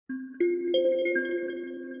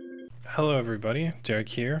Hello everybody, Derek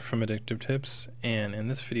here from Addictive Tips, and in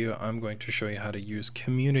this video I'm going to show you how to use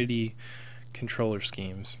community controller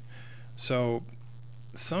schemes. So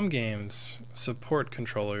some games support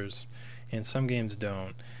controllers and some games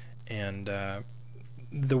don't, and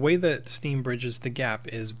the way that Steam bridges the gap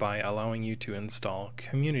is by allowing you to install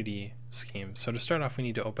community schemes. So to start off, we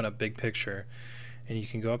need to open up Big Picture, and you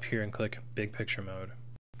can go up here and click Big Picture mode,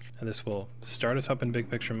 and this will start us up in Big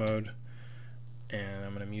Picture mode. And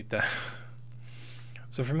I'm going to mute that.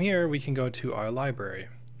 So from here we can go to our library.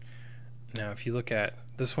 Now if you look at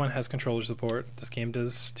this, one has controller support, this game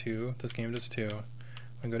does too, this game does too.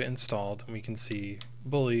 We go to installed and we can see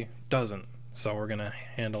Bully doesn't, so we're going to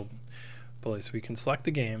handle Bully. So we can select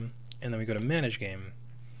the game and then we go to manage game,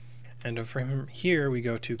 and from here we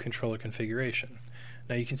go to controller configuration.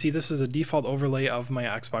 Now you can see this is a default overlay of my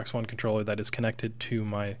Xbox One controller that is connected to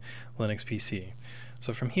my Linux PC.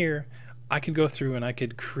 So from here I could go through and I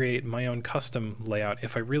could create my own custom layout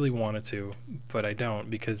if I really wanted to, but I don't,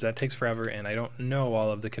 because that takes forever and I don't know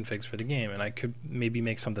all of the configs for the game, and I could maybe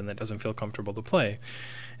make something that doesn't feel comfortable to play.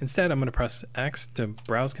 Instead, I'm going to press X to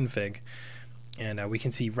browse config, and we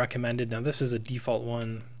can see recommended. Now this is a default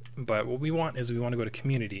one, but what we want is we want to go to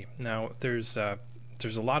community. Now there's a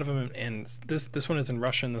lot of them, and this one is in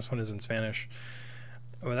Russian, this one is in Spanish.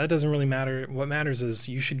 Well, that doesn't really matter. What matters is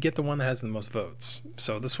you should get the one that has the most votes.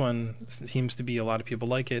 So this one seems to be, a lot of people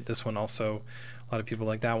like it. This one also, a lot of people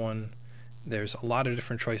like that one. There's a lot of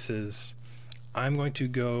different choices. I'm going to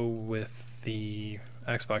go with the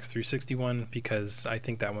Xbox 360 one because I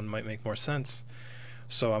think that one might make more sense.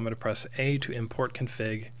 So I'm going to press A to import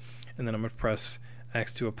config, and then I'm going to press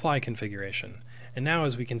X to apply configuration. And now,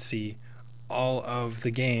 as we can see, all of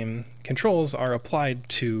the game controls are applied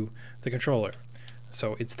to the controller.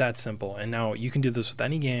 So it's that simple, and now you can do this with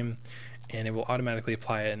any game and it will automatically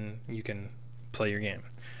apply it and you can play your game.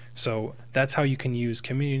 So that's how you can use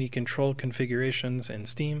community control configurations in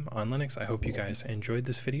Steam on Linux. I hope you guys enjoyed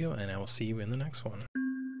this video, and I will see you in the next one.